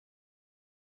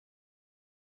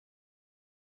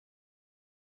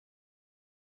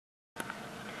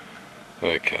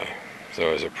Okay,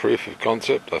 so as a proof of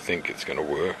concept, I think it's going to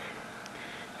work.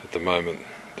 At the moment,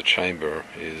 the chamber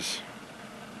is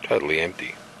totally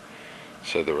empty,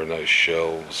 so there are no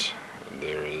shelves,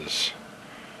 there is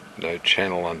no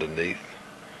channel underneath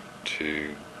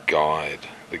to guide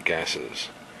the gases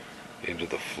into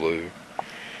the flue,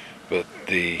 but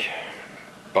the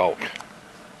bulk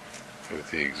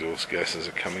of the exhaust gases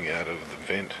are coming out of the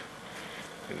vent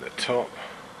in the top,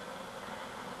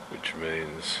 which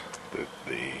means that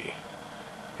the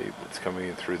heat that's coming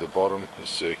in through the bottom is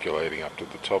circulating up to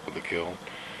the top of the kiln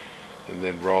and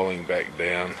then rolling back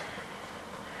down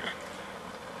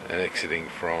and exiting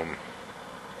from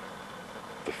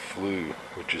the flue,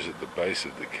 which is at the base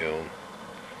of the kiln,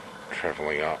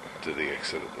 travelling up to the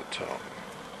exit at the top,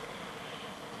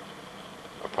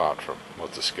 apart from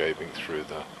what's escaping through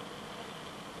the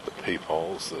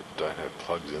peepholes that don't have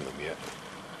plugs in them yet.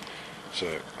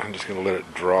 So I'm just going to let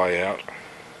it dry out.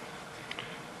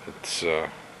 It's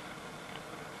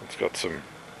got some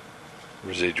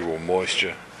residual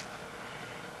moisture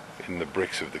in the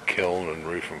bricks of the kiln and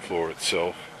roof and floor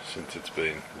itself, since it's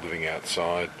been living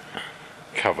outside,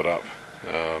 covered up.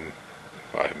 I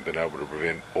haven't been able to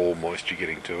prevent all moisture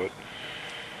getting to it.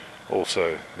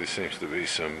 Also, there seems to be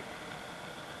some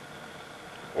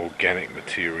organic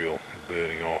material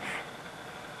burning off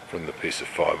from the piece of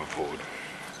fiberboard.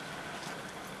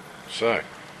 So,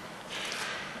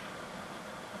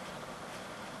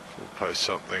 we'll post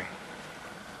something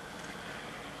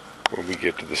when we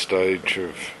get to the stage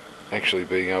of actually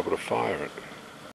being able to fire it.